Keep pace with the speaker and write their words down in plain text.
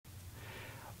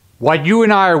What you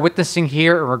and I are witnessing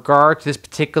here in regard to this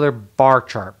particular bar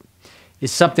chart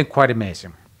is something quite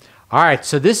amazing. All right,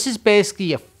 so this is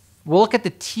basically we'll look at the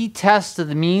t-test of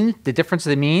the mean, the difference of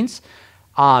the means.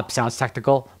 Sounds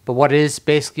technical, but what it is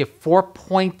basically a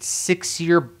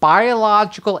 4.6-year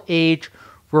biological age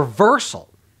reversal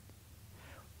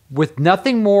with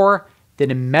nothing more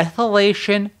than a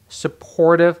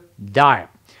methylation-supportive diet.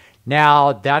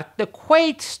 Now, that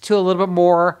equates to a little bit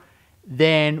more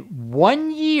than 1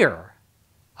 year,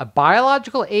 a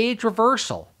biological age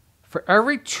reversal for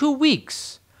every 2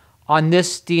 weeks on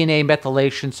this DNA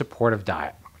methylation-supportive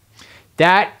diet.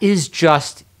 That is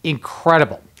just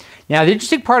incredible. Now, the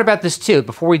interesting part about this too,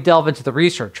 before we delve into the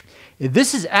research,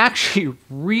 this is actually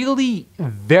really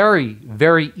very,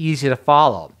 very easy to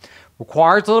follow.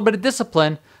 Requires a little bit of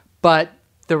discipline, but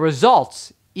the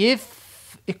results,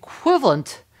 if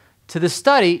equivalent to the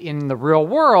study in the real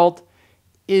world,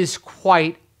 is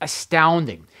quite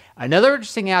astounding. Another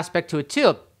interesting aspect to it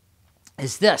too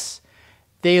is this.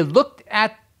 They looked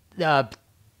at the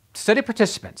study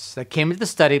participants that came into the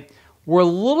study were a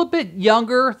little bit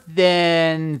younger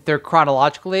than their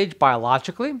chronological age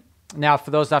biologically. Now,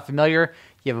 for those not familiar,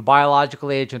 you have a biological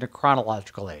age and a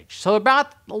chronological age. So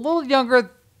about a little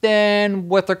younger than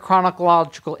what their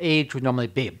chronological age would normally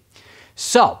be.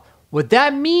 So what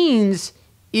that means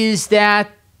is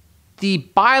that the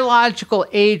biological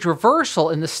age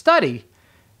reversal in the study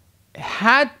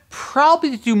had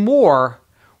probably to do more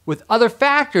with other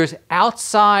factors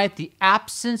outside the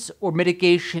absence or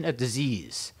mitigation of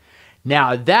disease.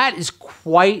 Now, that is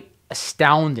quite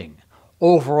astounding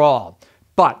overall.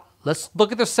 But let's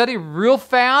look at the study real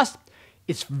fast.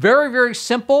 It's very, very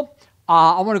simple.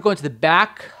 I want to go into the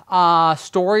back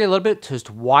story a little bit as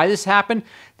to why this happened.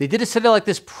 They did a study like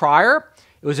this prior.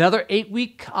 It was another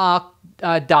 8-week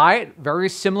diet, very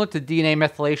similar to DNA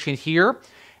methylation here,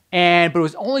 but it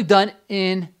was only done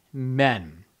in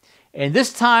men. And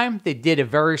this time, they did a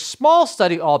very small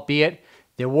study, albeit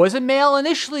there was a male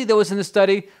initially that was in the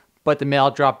study, but the male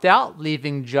dropped out,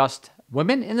 leaving just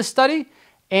women in the study,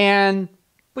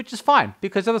 which is fine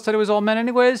because the other study was all men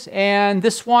anyways, and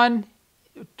this one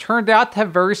turned out to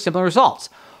have very similar results,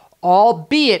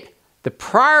 albeit the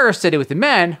prior study with the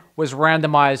men was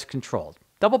randomized controlled.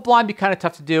 Double-blind be kind of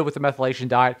tough to do with the methylation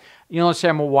diet. You'll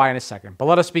understand more why in a second, but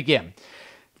let us begin.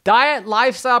 Diet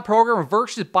Lifestyle Program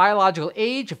versus Biological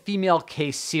Age, a female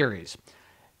case series.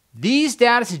 These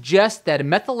data suggest that a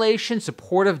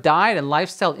methylation-supportive diet and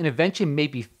lifestyle intervention may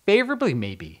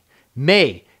favorably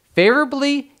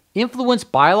influence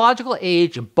biological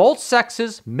age in both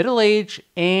sexes, middle age,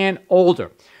 and older.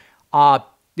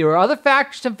 There are other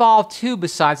factors involved too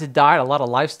besides the diet, a lot of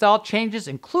lifestyle changes,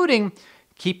 including,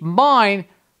 keep in mind,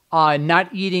 not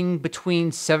eating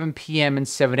between 7 p.m. and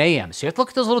 7 a.m. So you have to look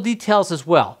at those little details as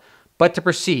well. But to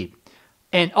proceed.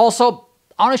 And also,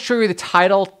 I want to show you the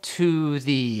title to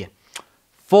the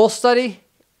full study.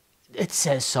 It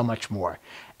says so much more.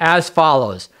 As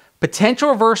follows. Potential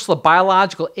reversal of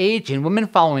biological age in women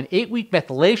following an 8-week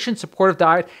methylation-supportive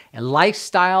diet and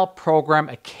lifestyle program,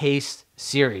 a case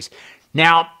series.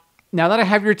 Now that I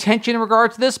have your attention in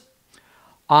regard to this,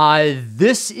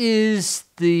 this is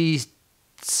the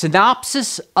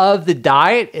synopsis of the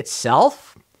diet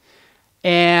itself.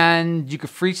 And you can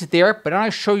freeze it there, but I'm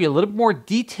going to show you a little more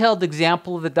detailed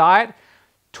example of the diet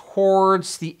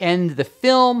towards the end of the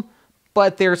film,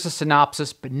 but there's a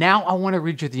synopsis. But now I want to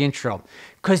read you the intro,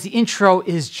 because the intro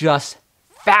is just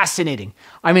fascinating.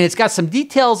 I mean, it's got some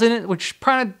details in it which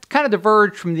kind of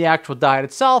diverge from the actual diet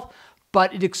itself,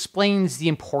 but it explains the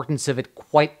importance of it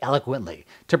quite eloquently.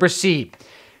 To proceed,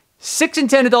 6 in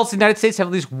 10 adults in the United States have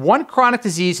at least one chronic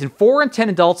disease, and 4 in 10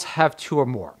 adults have 2 or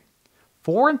more.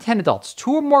 4 in 10 adults,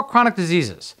 2 or more chronic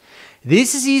diseases.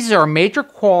 These diseases are a major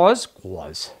cause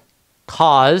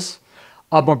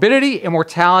of morbidity and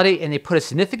mortality, and they put a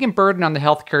significant burden on the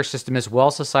healthcare system as well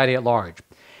as society at large.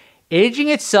 Aging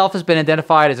itself has been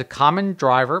identified as a common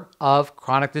driver of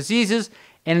chronic diseases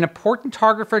and an important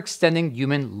target for extending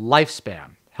human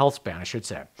lifespan. Healthspan, I should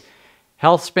say.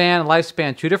 Healthspan and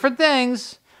lifespan, 2 different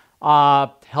things.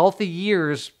 Healthy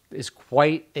years is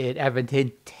quite an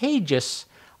advantageous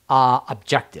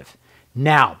objective.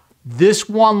 Now, this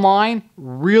one line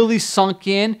really sunk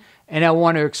in, and I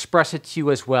want to express it to you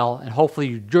as well, and hopefully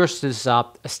you're just as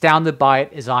astounded by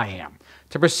it as I am.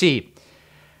 To proceed,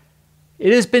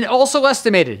 it has been also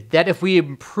estimated that if we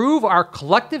improve our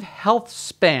collective health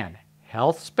span,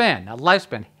 not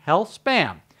lifespan, health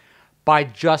span, by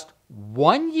just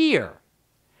 1 year,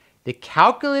 the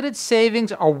calculated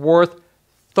savings are worth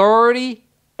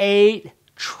 $38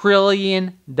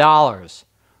 trillion.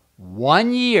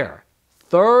 1 year,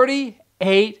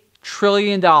 $38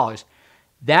 trillion.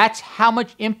 That's how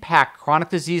much impact chronic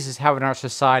diseases have in our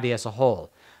society as a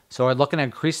whole. So we're looking at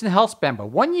increasing the health span by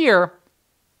 1 year.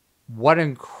 What an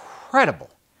incredible,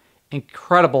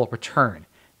 incredible return.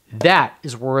 That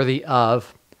is worthy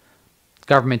of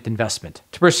government investment.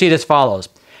 To proceed as follows.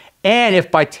 And if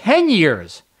by 10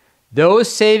 years,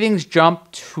 those savings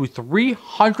jump to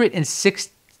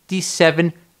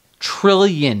 $367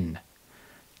 trillion.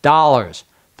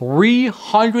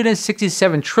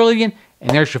 $367 trillion. And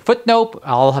there's your footnote.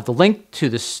 I'll have the link to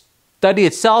the study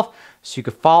itself so you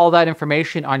can follow that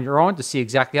information on your own to see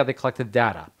exactly how they collected the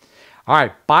data. All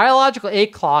right, biological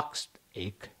age clocks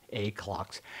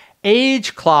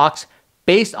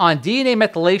based on DNA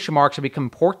methylation markers have become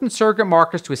important surrogate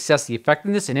markers to assess the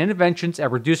effectiveness and interventions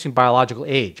at reducing biological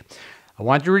age. I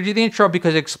wanted to read you the intro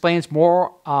because it explains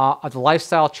more of the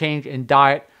lifestyle change and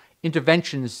diet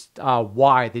interventions,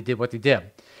 why they did what they did.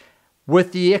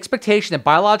 With the expectation that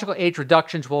biological age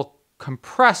reductions will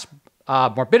compress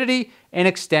morbidity and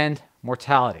extend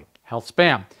mortality. Health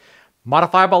span.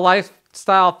 Modifiable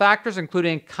lifestyle factors,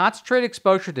 including concentrated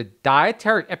exposure to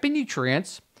dietary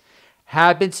epinutrients,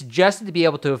 have been suggested to be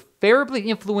able to favorably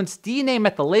influence DNA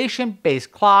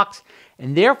methylation-based clocks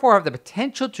and therefore have the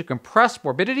potential to compress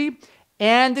morbidity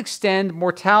and extend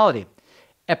mortality.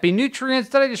 Epinutrients,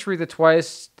 did I just read that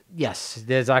twice? Yes,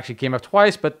 this actually came up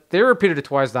twice, but they repeated it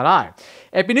twice, not I.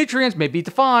 Epinutrients may be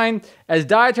defined as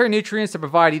dietary nutrients that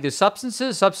provide either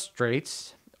substances,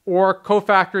 substrates, or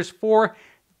cofactors for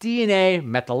DNA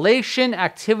methylation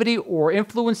activity or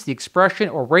influence the expression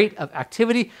or rate of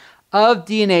activity of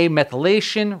DNA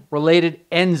methylation-related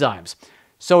enzymes.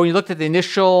 So when you looked at the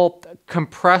initial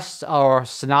compressed or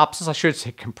synopsis, I should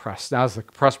say compressed. Now it's the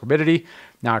compressed morbidity,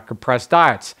 now compressed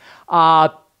diets.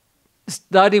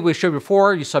 Study we showed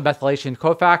before, you saw methylation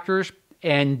cofactors,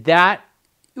 and that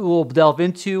we'll delve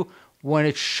into when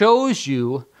it shows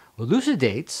you,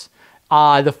 elucidates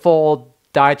the full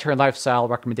dietary and lifestyle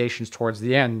recommendations towards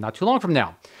the end, not too long from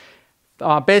now.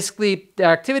 Basically, the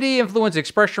activity, influence,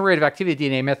 expression rate of activity,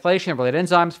 DNA methylation, and related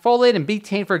enzymes. Folate and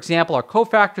betaine, for example, are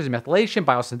cofactors in methylation,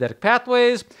 biosynthetic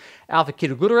pathways.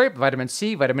 Alpha-ketoglutarate, vitamin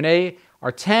C, vitamin A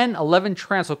are 10, 11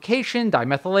 translocation,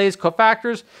 dimethylase,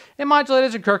 cofactors, and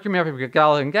modulators and curcumin,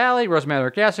 epigallocatechin, and gallate,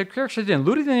 rosmarinic acid, quercetin,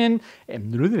 luteolin,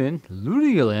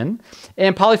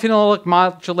 and polyphenolic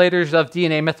modulators of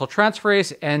DNA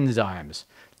methyltransferase enzymes.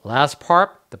 Last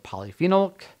part, the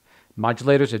polyphenolic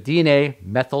modulators of DNA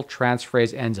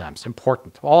methyltransferase enzymes.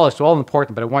 Important. It's all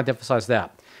important, but I wanted to emphasize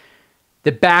that.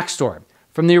 The backstory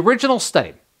from the original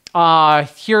study.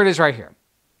 Here it is right here.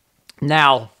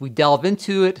 Now, we delve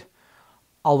into it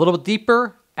a little bit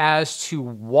deeper as to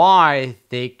why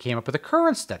they came up with the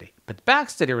current study, but the back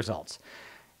study results.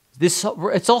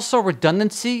 It's also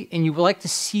redundancy, and you would like to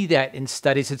see that in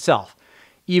studies itself.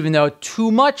 Even though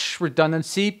too much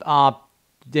redundancy,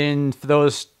 then for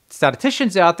those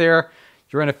statisticians out there,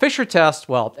 you're in a Fisher test.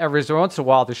 Well, every once in a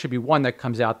while, there should be one that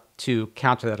comes out to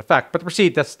counter that effect. But to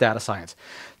proceed, that's data science.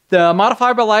 The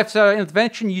modifiable lifestyle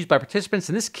intervention used by participants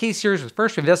in this case series was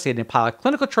first investigated in a pilot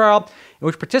clinical trial in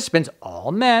which participants,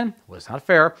 all men, was not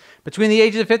fair, between the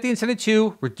ages of 50 and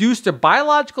 72, reduced their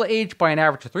biological age by an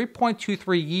average of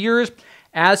 3.23 years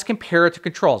as compared to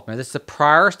controls. Now, this is the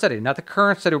prior study, not the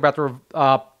current study we're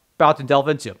about to delve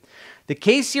into. The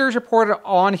case series reported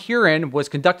on herein was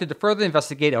conducted to further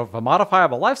investigate a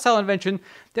modifiable lifestyle intervention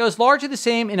that was largely the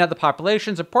same in other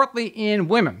populations, importantly in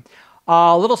women.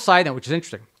 A little side note, which is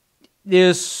interesting.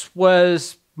 This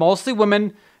was mostly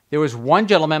women. There was one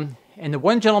gentleman, and the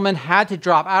one gentleman had to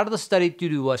drop out of the study due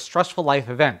to a stressful life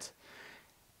event.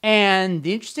 And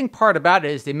the interesting part about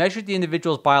it is they measured the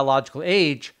individual's biological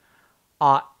age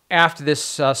after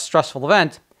this stressful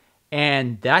event,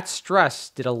 and that stress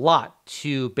did a lot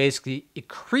to basically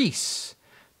increase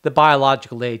the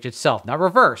biological age itself, not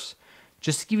reverse.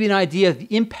 Just to give you an idea of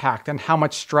the impact on how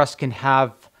much stress can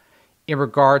have in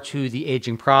regard to the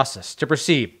aging process. To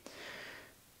proceed.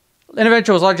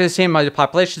 Intervention was largely the same in the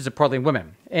populations, importantly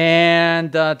women.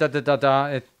 And of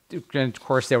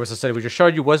course, there was a study we just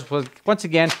showed you, was once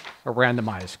again a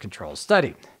randomized controlled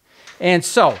study. And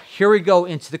so here we go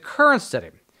into the current study.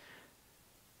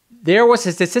 There was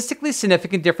a statistically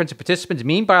significant difference in participants'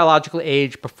 mean biological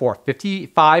age before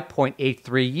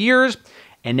 55.83 years,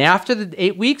 and after the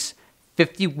 8 weeks,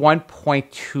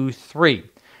 51.23.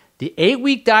 The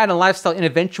 8-week diet and lifestyle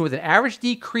intervention with an average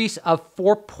decrease of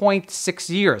 4.6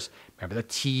 years. Remember the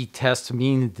t-test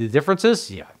mean the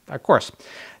differences? Yeah, of course.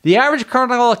 The average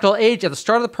chronological age at the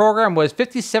start of the program was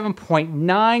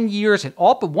 57.9 years, and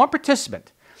all but one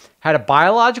participant had a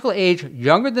biological age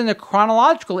younger than the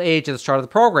chronological age at the start of the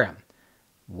program.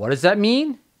 What does that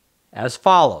mean? as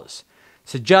follows,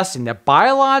 suggesting that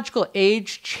biological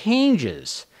age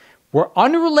changes were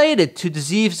unrelated to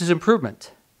disease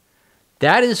improvement.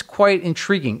 That is quite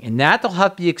intriguing, and that will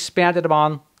have to be expanded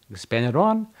on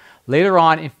later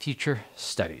on in future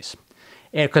studies.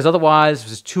 And because otherwise,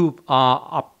 it's too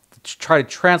to try to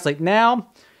translate now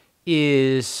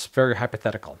is very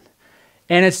hypothetical.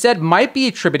 And instead might be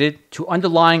attributed to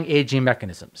underlying aging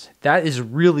mechanisms. That is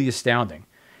really astounding.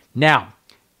 Now,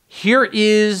 here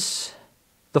is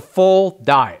the full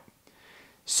diet.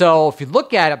 So if you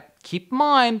look at it, keep in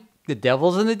mind, the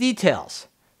devil's in the details.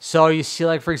 So you see,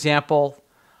 like, for example,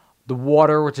 the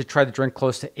water, which I try to drink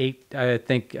close to 8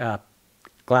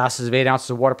 glasses of 8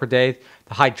 ounces of water per day.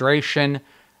 The hydration,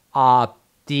 I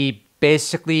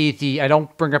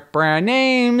don't bring up brand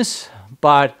names,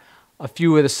 but a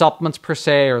few of the supplements per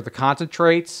se, or the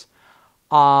concentrates,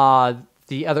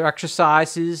 the other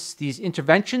exercises, these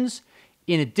interventions,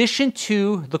 in addition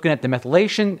to looking at the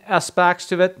methylation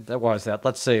aspects of it. What was that?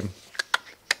 Let's see.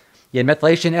 Yeah,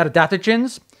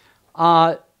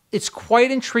 methylation-supportive. It's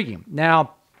quite intriguing.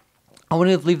 Now, I want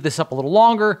to leave this up a little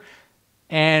longer,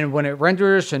 and when it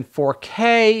renders in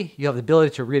 4K, you have the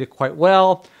ability to read it quite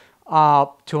well.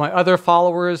 To my other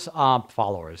to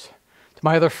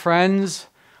my other friends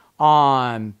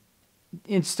on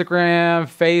Instagram,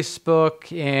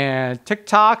 Facebook, and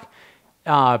TikTok,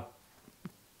 an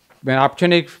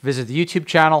opportunity to visit the YouTube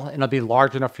channel, and it'll be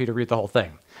large enough for you to read the whole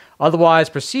thing. Otherwise,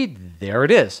 proceed. There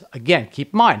it is. Again,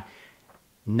 keep in mind,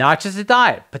 not just the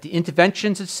diet, but the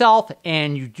interventions itself,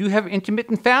 and you do have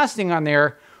intermittent fasting on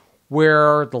there,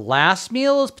 where the last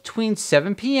meal is between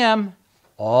 7 p.m.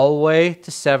 all the way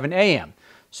to 7 a.m.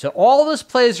 So all of this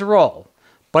plays a role.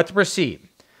 But to proceed,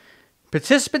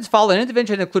 participants followed an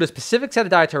intervention that included a specific set of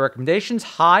dietary recommendations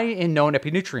high in known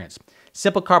epinutrients.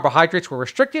 Simple carbohydrates were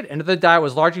restricted, and the diet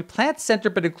was largely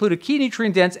plant-centered but included key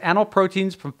nutrient-dense animal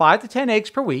proteins from 5 to 10 eggs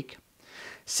per week,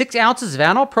 6 ounces of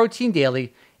animal protein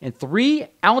daily, and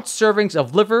 3-ounce servings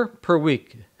of liver per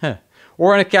week.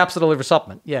 Or in a capsule of liver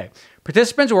supplement. Yay.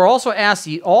 Participants were also asked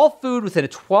to eat all food within a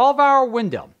 12-hour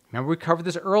window. Remember, we covered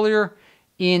this earlier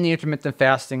in the intermittent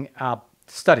fasting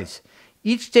studies.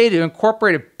 Each day to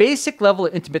incorporate a basic level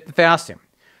of intermittent fasting.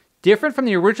 Different from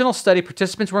the original study,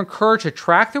 participants were encouraged to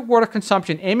track their water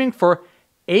consumption, aiming for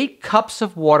 8 cups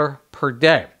of water per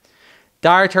day.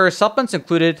 Dietary supplements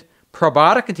included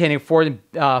probiotic containing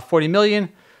 40 million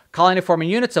colony-forming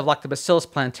units of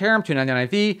Lactobacillus plantarum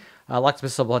 299V,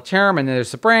 Lactobacillus plantarum, and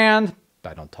there's a brand.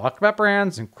 I don't talk about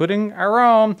brands, including our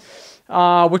own,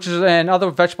 which is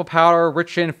another vegetable powder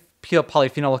rich in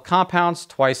polyphenolic compounds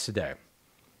twice a day,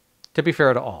 to be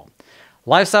fair to all.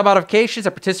 Lifestyle modifications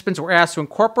that participants were asked to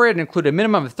incorporate and include a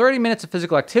minimum of 30 minutes of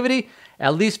physical activity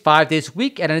at least 5 days a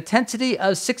week at an intensity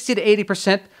of 60 to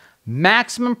 80%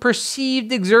 maximum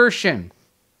perceived exertion.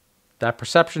 That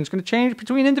perception is going to change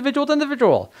between individual to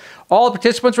individual. All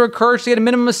participants were encouraged to get a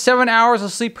minimum of 7 hours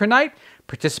of sleep per night,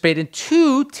 participate in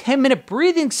 2 10-minute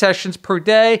breathing sessions per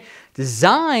day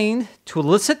designed to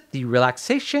elicit the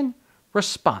relaxation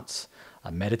response.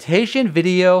 A meditation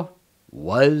video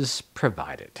was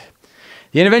provided.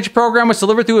 The intervention program was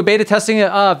delivered through a beta testing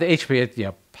of the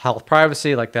HP, health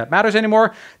privacy, like that matters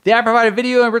anymore. The app provided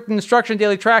video and written instruction,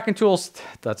 daily tracking tools.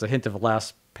 That's a hint of the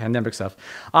last pandemic stuff.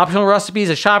 Optional recipes,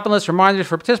 a shopping list, reminders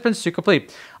for participants to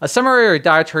complete. A summary of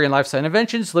dietary and lifestyle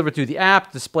interventions delivered through the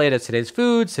app, displayed as today's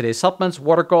foods, today's supplements,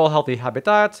 water goal, healthy habit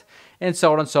diets, and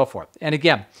so on and so forth. And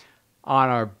again, on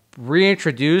our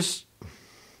reintroduce,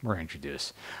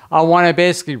 I want to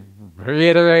basically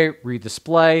reiterate,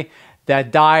 redisplay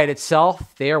that diet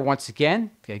itself there once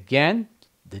again,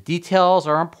 the details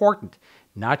are important.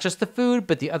 Not just the food,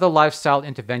 but the other lifestyle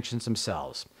interventions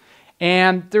themselves.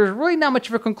 And there's really not much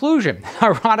of a conclusion.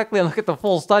 Ironically, I look at the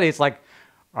full study, it's like,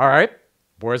 all right,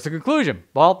 where's the conclusion?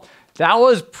 Well, that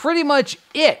was pretty much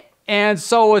it. And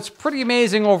so it's pretty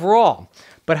amazing overall.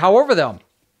 But however, though,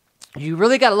 you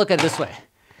really got to look at it this way.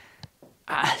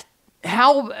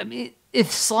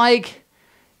 It's like,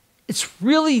 it's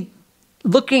really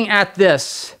looking at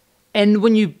this, and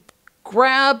when you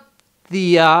grab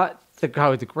the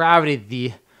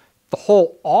gravity, the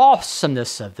whole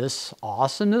awesomeness of this,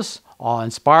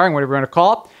 awe-inspiring, whatever you want to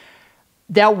call it,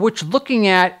 that which looking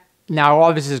at, now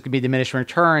obviously is going to be diminishing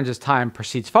returns as time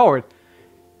proceeds forward,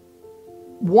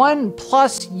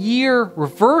 1+ year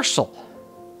reversal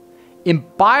in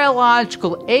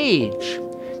biological age.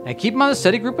 Now keep in mind the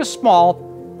study group is small,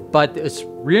 but it's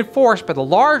reinforced by the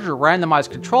larger randomized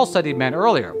control study mentioned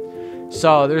earlier.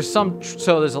 So there's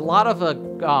a lot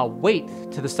of weight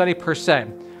to the study per se,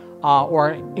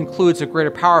 or includes a greater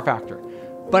power factor.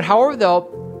 But however, though,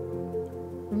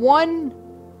 one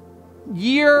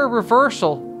 1-year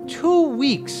reversal, 2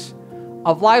 weeks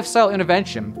of lifestyle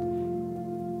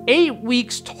intervention, 8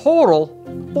 weeks total,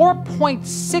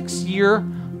 4.6-year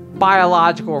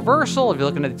biological reversal, if you're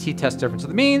looking at the t-test difference of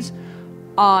the means,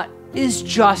 is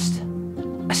just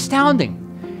astounding.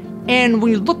 And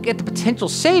when you look at the potential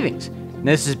savings, and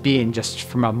this is being just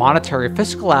from a monetary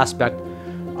fiscal aspect,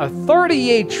 of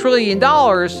 $38 trillion,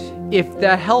 if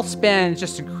that health span is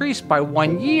just increased by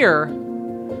 1 year,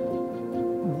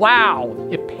 wow,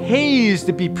 it pays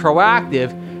to be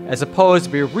proactive as opposed to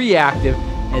be reactive,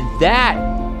 and that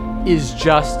is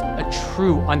just a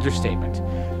true understatement.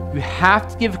 You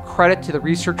have to give credit to the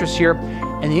researchers here,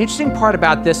 and the interesting part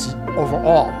about this is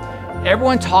overall,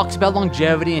 everyone talks about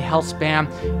longevity and health span,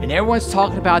 and everyone's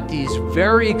talking about these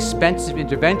very expensive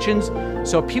interventions,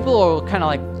 so people are kind of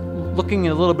like looking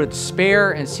in a little bit of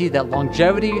despair and see that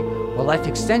longevity or life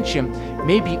extension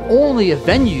may be only a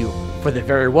venue for the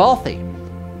very wealthy.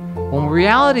 When in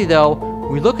reality, though,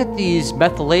 when we look at these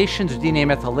methylations or DNA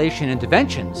methylation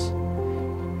interventions,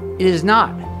 it is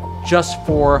not just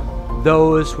for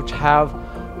those which have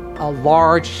a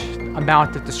large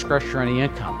amount of discretionary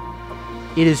income.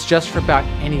 It is just for about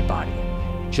anybody,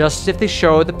 just if they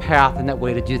show the path and that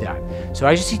way to do that. So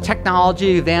as you see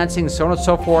technology advancing and so on and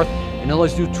so forth, and all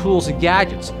those new tools and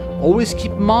gadgets, always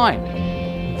keep in mind,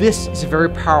 this is a very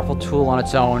powerful tool on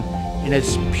its own, and it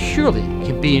purely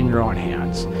can be in your own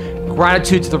hands.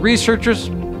 Gratitude to the researchers.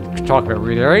 Talk about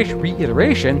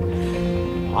reiteration.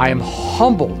 I am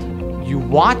humbled you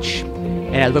watch,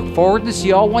 and I look forward to see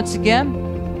you all once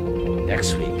again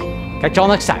next week. Catch y'all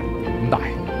next time.